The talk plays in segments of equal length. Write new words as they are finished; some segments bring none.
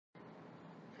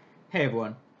Hey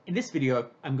everyone, in this video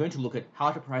I'm going to look at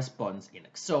how to price bonds in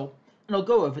Excel, and I'll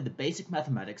go over the basic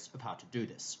mathematics of how to do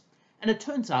this. And it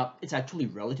turns out it's actually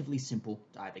relatively simple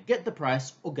to either get the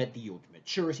price or get the yield to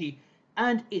maturity,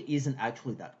 and it isn't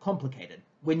actually that complicated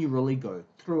when you really go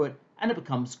through it, and it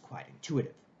becomes quite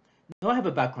intuitive. Now I have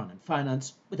a background in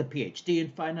finance with a PhD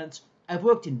in finance. I've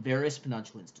worked in various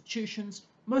financial institutions.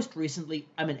 Most recently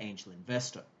I'm an angel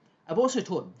investor. I've also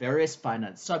taught various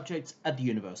finance subjects at the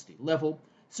university level,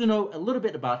 so know a little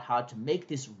bit about how to make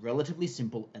this relatively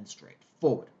simple and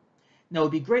straightforward. Now it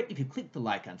would be great if you click the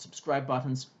like and subscribe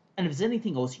buttons, and if there's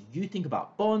anything else you think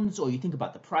about bonds, or you think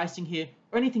about the pricing here,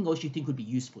 or anything else you think would be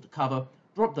useful to cover,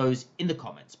 drop those in the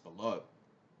comments below.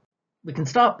 We can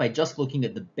start by just looking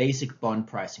at the basic bond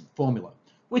pricing formula,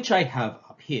 which I have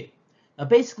up here. Now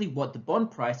basically what the bond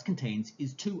price contains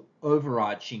is two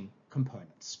overarching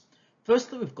components.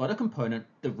 Firstly, we've got a component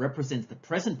that represents the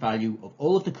present value of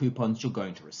all of the coupons you're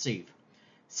going to receive.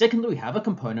 Secondly, we have a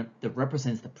component that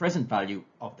represents the present value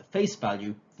of the face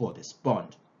value for this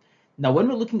bond. Now, when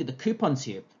we're looking at the coupons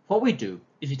here, what we do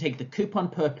is we take the coupon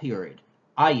per period,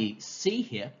 i.e. C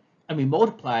here, and we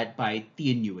multiply it by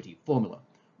the annuity formula,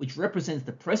 which represents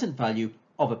the present value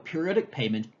of a periodic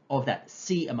payment of that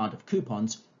C amount of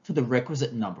coupons for the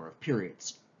requisite number of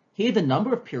periods. Here, the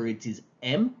number of periods is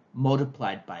M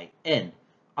multiplied by N,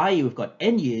 i.e. we've got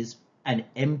N years and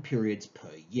M periods per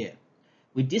year.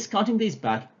 We're discounting these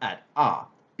back at R,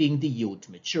 being the yield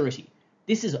to maturity.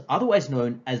 This is otherwise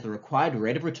known as the required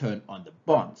rate of return on the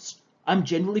bonds. I'm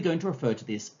generally going to refer to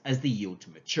this as the yield to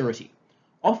maturity.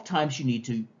 Oftentimes you need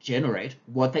to generate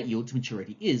what that yield to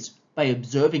maturity is by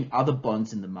observing other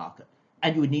bonds in the market,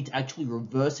 and you would need to actually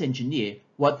reverse engineer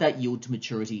what that yield to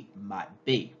maturity might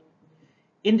be.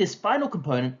 In this final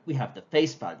component, we have the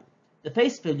face value. The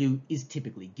face value is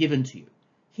typically given to you.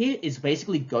 Here is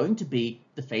basically going to be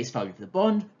the face value of the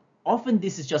bond. Often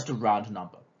this is just a round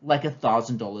number, like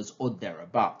 $1,000 or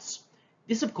thereabouts.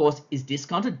 This, of course, is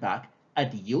discounted back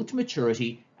at the yield to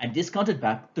maturity and discounted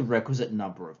back the requisite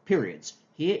number of periods.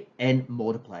 Here, N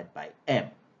multiplied by M.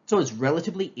 So it's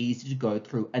relatively easy to go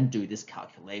through and do this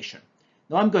calculation.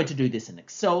 Now I'm going to do this in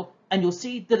Excel, and you'll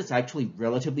see that it's actually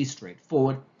relatively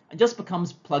straightforward and just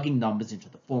becomes plugging numbers into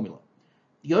the formula.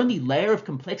 The only layer of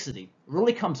complexity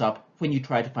really comes up when you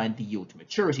try to find the yield to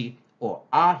maturity, or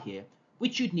R here,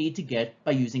 which you'd need to get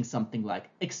by using something like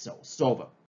Excel Solver.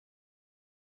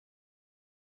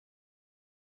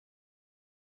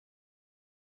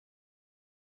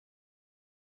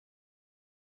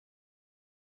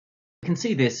 You can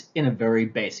see this in a very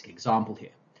basic example here.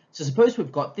 So suppose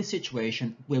we've got this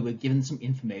situation where we're given some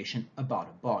information about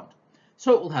a bond.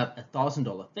 So it will have a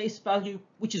 $1,000 face value,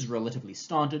 which is relatively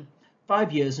standard,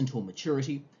 5 years until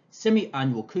maturity,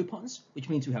 semi-annual coupons, which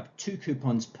means we have 2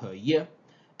 coupons per year,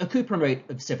 a coupon rate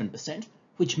of 7%,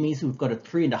 which means we've got a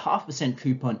 3.5%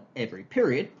 coupon every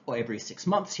period, or every 6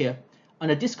 months here, and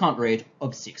a discount rate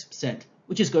of 6%,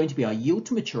 which is going to be our yield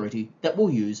to maturity that we'll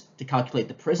use to calculate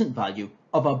the present value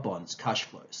of our bond's cash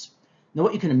flows. Now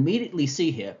what you can immediately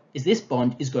see here is this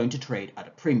bond is going to trade at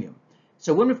a premium.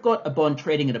 So when we've got a bond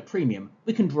trading at a premium,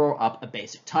 we can draw up a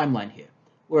basic timeline here,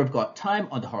 where we've got time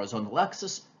on the horizontal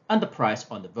axis and the price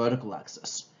on the vertical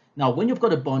axis. Now, when you've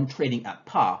got a bond trading at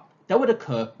par, that would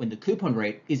occur when the coupon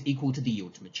rate is equal to the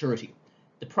yield to maturity.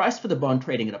 The price for the bond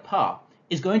trading at a par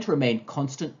is going to remain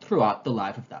constant throughout the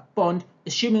life of that bond,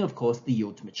 assuming, of course, the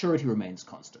yield to maturity remains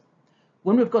constant.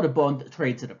 When we've got a bond that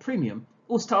trades at a premium,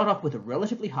 we'll start off with a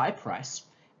relatively high price,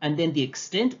 and then the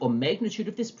extent or magnitude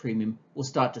of this premium will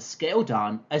start to scale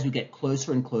down as we get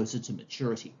closer and closer to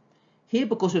maturity. Here,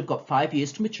 because we've got 5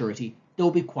 years to maturity, there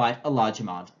will be quite a large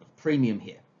amount of premium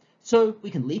here. So we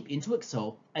can leap into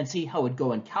Excel and see how we'd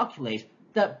go and calculate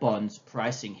that bond's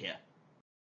pricing here.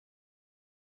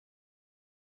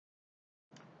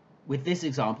 With this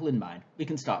example in mind, we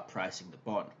can start pricing the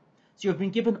bond. So you've been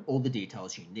given all the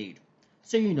details you need.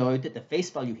 So you know that the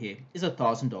face value here is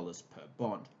 $1,000 per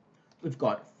bond. We've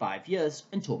got 5 years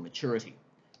until maturity.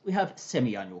 We have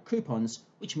semi-annual coupons,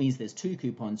 which means there's 2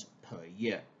 coupons per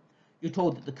year. You're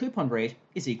told that the coupon rate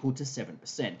is equal to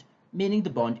 7%, meaning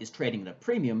the bond is trading at a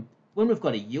premium when we've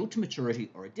got a yield to maturity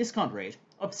or a discount rate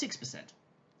of 6%.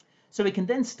 So we can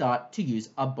then start to use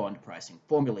our bond pricing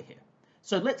formula here.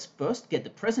 So let's first get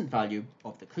the present value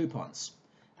of the coupons.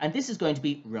 And this is going to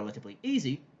be relatively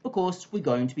easy because we're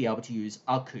going to be able to use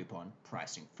our coupon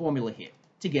pricing formula here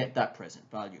to get that present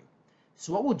value.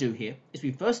 So what we'll do here is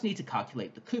we first need to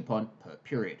calculate the coupon per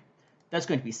period. That's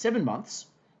going to be 7 months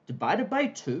divided by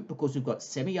 2 because we've got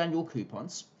semi-annual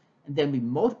coupons, and then we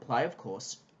multiply, of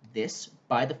course, this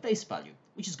by the face value,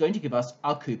 which is going to give us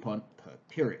our coupon per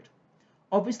period.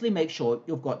 Obviously make sure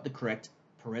you've got the correct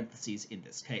parentheses in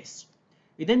this case.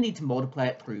 We then need to multiply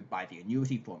it through by the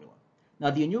annuity formula.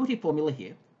 Now the annuity formula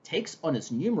here takes on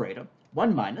its numerator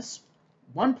 1 minus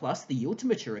 1 plus the yield to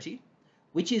maturity,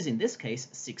 which is in this case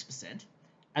 6%,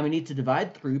 and we need to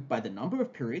divide through by the number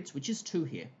of periods, which is 2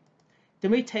 here.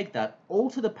 Then we take that all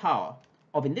to the power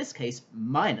of, in this case,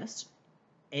 minus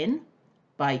n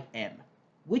by m,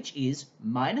 which is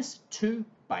minus 2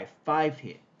 by 5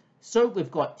 here. So we've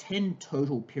got 10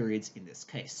 total periods in this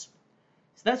case.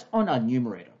 So that's on our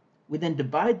numerator. We then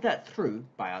divide that through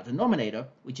by our denominator,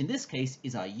 which in this case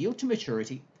is our yield to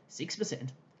maturity, 6%,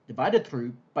 divided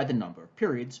through by the number of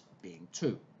periods, being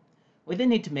 2. We then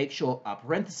need to make sure our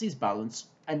parentheses balance,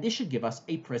 and this should give us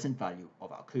a present value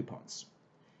of our coupons.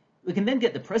 We can then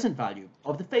get the present value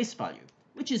of the face value,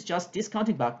 which is just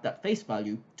discounting back that face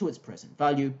value to its present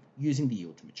value using the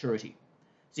yield to maturity.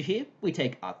 So here we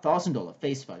take our $1,000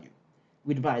 face value.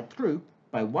 We divide through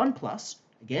by 1 plus,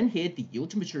 again here the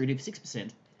yield to maturity of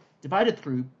 6%, divided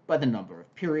through by the number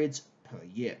of periods per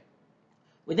year.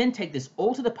 We then take this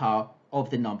all to the power of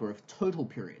the number of total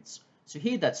periods. So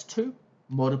here that's 2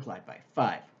 multiplied by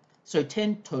 5. So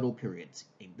 10 total periods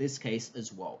in this case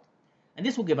as well. And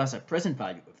this will give us a present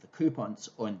value of the coupons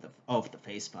or of the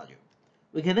face value.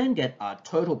 We can then get our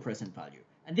total present value,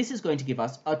 and this is going to give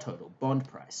us our total bond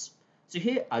price. So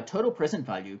here our total present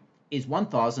value is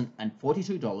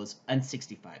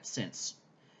 $1,042.65.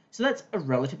 So that's a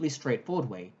relatively straightforward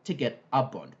way to get our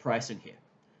bond pricing here.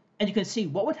 And you can see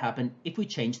what would happen if we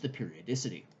change the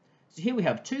periodicity. So here we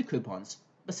have 2 coupons,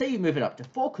 but say you move it up to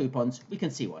 4 coupons, we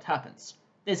can see what happens.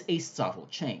 There's a subtle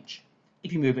change.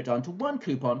 If you move it down to 1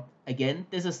 coupon, again,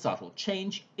 there's a subtle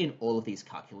change in all of these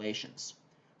calculations.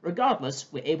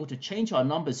 Regardless, we're able to change our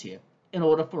numbers here in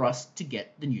order for us to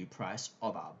get the new price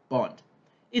of our bond.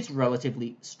 It's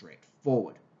relatively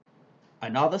straightforward.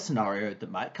 Another scenario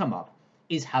that might come up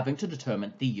is having to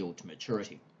determine the yield to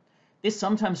maturity. This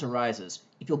sometimes arises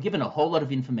if you're given a whole lot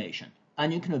of information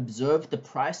and you can observe the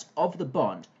price of the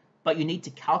bond, but you need to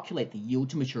calculate the yield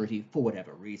to maturity for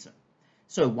whatever reason.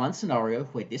 So one scenario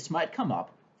where this might come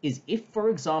up is if, for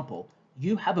example,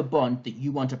 you have a bond that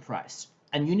you want to price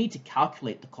and you need to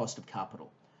calculate the cost of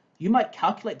capital. You might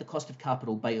calculate the cost of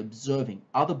capital by observing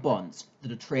other bonds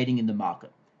that are trading in the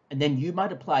market, and then you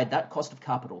might apply that cost of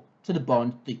capital to the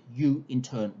bond that you in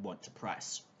turn want to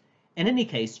price. In any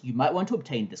case, you might want to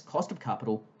obtain this cost of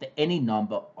capital for any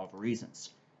number of reasons.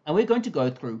 And we're going to go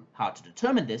through how to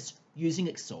determine this using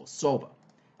Excel Solver.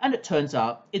 And it turns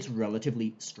out it's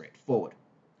relatively straightforward.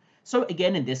 So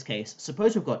again, in this case,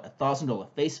 suppose we've got a $1,000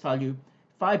 face value,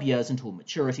 5 years until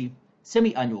maturity,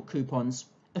 semi-annual coupons,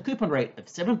 a coupon rate of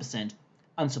 7%,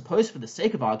 and suppose for the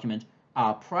sake of argument,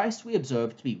 our price we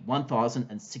observe to be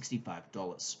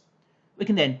 $1,065. We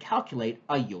can then calculate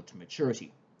our yield to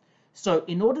maturity. So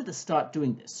in order to start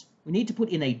doing this, we need to put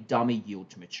in a dummy yield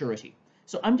to maturity.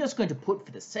 So I'm just going to put,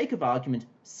 for the sake of argument,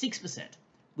 6%.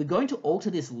 We're going to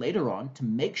alter this later on to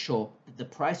make sure that the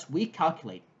price we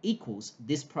calculate equals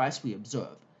this price we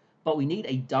observe, but we need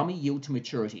a dummy yield to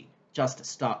maturity just to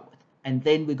start with, and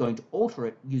then we're going to alter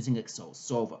it using Excel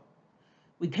Solver.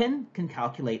 We can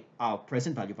calculate our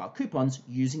present value of our coupons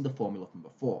using the formula from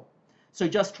before. So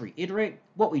just to reiterate,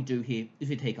 what we do here is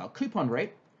we take our coupon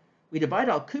rate, we divide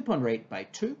our coupon rate by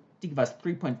 2 to give us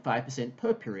 3.5%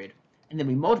 per period, and then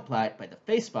we multiply it by the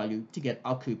face value to get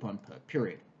our coupon per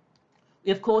period.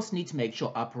 We of course need to make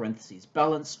sure our parentheses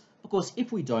balance, because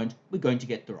if we don't, we're going to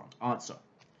get the wrong answer.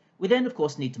 We then of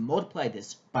course need to multiply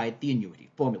this by the annuity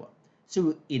formula.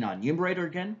 So in our numerator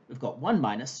again, we've got 1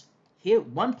 minus, here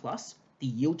 1 plus, the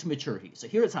yield to maturity. So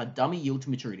here it's our dummy yield to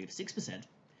maturity of 6%,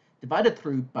 divided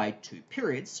through by 2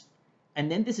 periods, and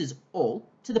then this is all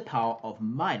to the power of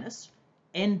minus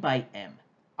n by m,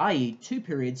 i.e. 2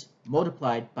 periods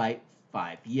multiplied by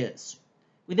 5 years.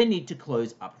 We then need to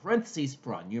close our parentheses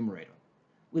for our numerator.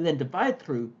 We then divide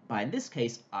through by, in this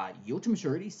case, our yield to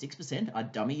maturity, 6%, our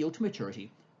dummy yield to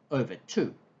maturity, over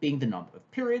 2, being the number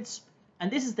of periods, and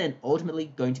this is then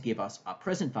ultimately going to give us our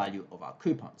present value of our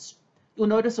coupons. You'll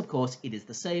notice, of course, it is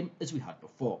the same as we had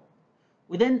before.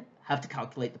 We then have to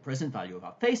calculate the present value of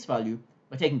our face value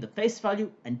by taking the face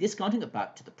value and discounting it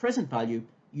back to the present value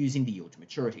using the yield to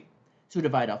maturity. So we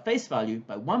divide our face value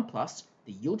by 1 plus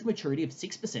the yield to maturity of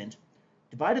 6%,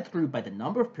 divided through by the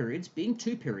number of periods, being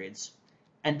 2 periods,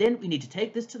 and then we need to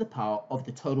take this to the power of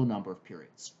the total number of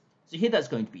periods. So here that's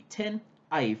going to be 10,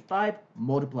 i.e. 5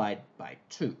 multiplied by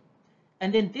 2.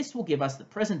 And then this will give us the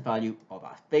present value of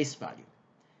our face value.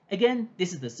 Again,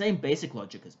 this is the same basic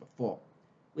logic as before.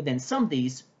 We then sum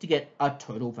these to get our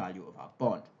total value of our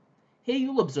bond. Here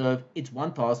you'll observe it's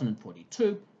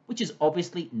 $1,042, which is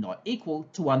obviously not equal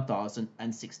to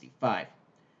 1065.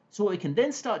 So what we can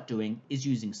then start doing is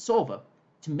using Solver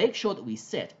to make sure that we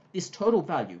set this total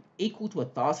value equal to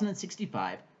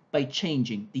 1065 by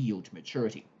changing the yield to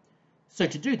maturity. So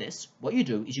to do this, what you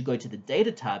do is you go to the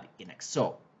Data tab in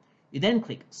Excel. You then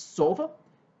click Solver,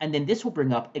 and then this will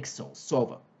bring up Excel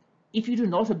Solver. If you do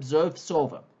not observe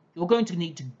Solver, you're going to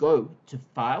need to go to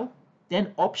File,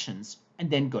 then Options, and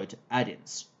then go to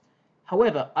Add-ins.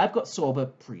 However, I've got Solver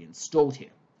pre-installed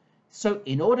here. So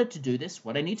in order to do this,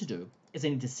 what I need to do is I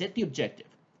need to set the objective.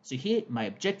 So here, my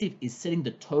objective is setting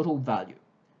the total value.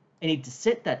 I need to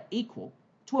set that equal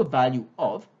to a value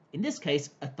of, in this case,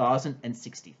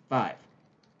 1065.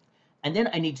 And then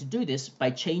I need to do this by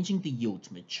changing the yield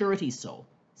to maturity cell,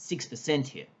 6%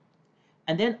 here.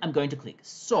 And then I'm going to click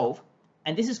Solve,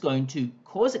 and this is going to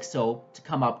cause Excel to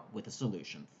come up with a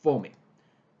solution for me.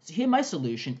 So here my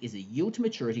solution is a yield to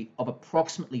maturity of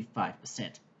approximately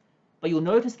 5%. But you'll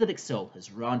notice that Excel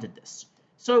has rounded this.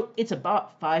 So it's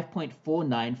about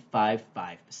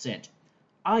 5.4955%,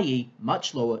 i.e.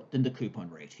 much lower than the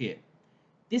coupon rate here.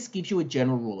 This gives you a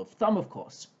general rule of thumb, of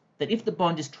course, that if the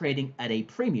bond is trading at a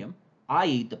premium,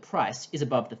 i.e. the price is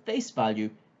above the face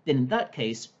value, then in that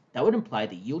case, that would imply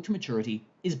the yield to maturity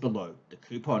is below the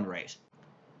coupon rate.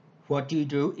 What do you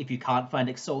do if you can't find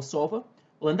Excel Solver?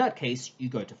 Well, in that case, you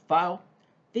go to File,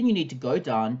 then you need to go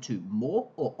down to More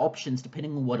or Options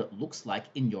depending on what it looks like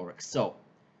in your Excel.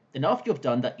 Then after you've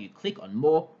done that, you click on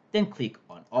More, then click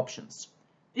on Options.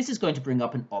 This is going to bring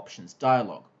up an Options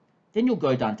dialog. Then you'll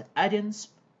go down to Add-ins,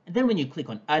 and then when you click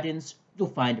on Add-ins, you'll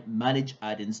find Manage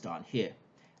Add-ins down here.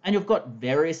 And you've got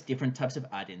various different types of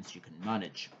add-ins you can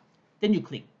manage. Then you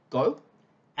click Go,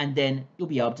 and then you'll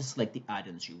be able to select the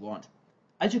add-ins you want.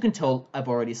 As you can tell, I've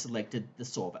already selected the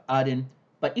Solver add-in,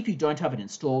 but if you don't have it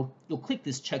installed, you'll click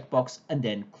this checkbox and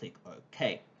then click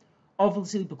OK.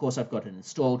 Obviously, because I've got it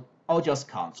installed, I'll just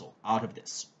cancel out of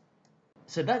this.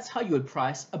 So that's how you would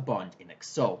price a bond in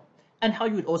Excel, and how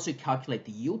you would also calculate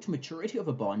the yield to maturity of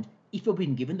a bond if you've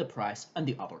been given the price and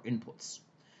the other inputs.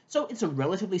 So it's a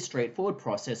relatively straightforward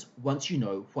process once you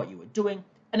know what you are doing,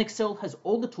 and Excel has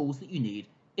all the tools that you need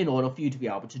in order for you to be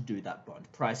able to do that bond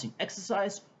pricing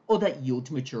exercise or that yield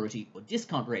to maturity or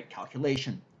discount rate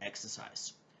calculation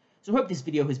exercise. So I hope this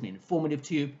video has been informative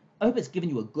to you. I hope it's given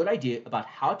you a good idea about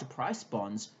how to price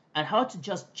bonds and how to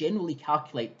just generally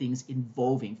calculate things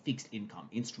involving fixed income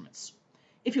instruments.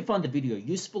 If you found the video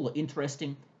useful or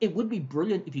interesting, it would be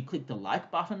brilliant if you click the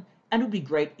like button, and it would be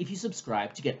great if you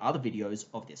subscribe to get other videos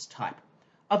of this type.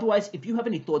 Otherwise, if you have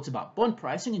any thoughts about bond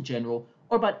pricing in general,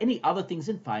 or about any other things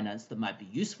in finance that might be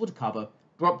useful to cover,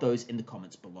 drop those in the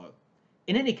comments below.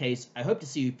 In any case, I hope to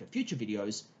see you for future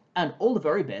videos, and all the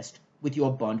very best with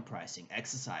your bond pricing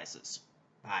exercises.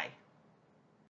 Bye.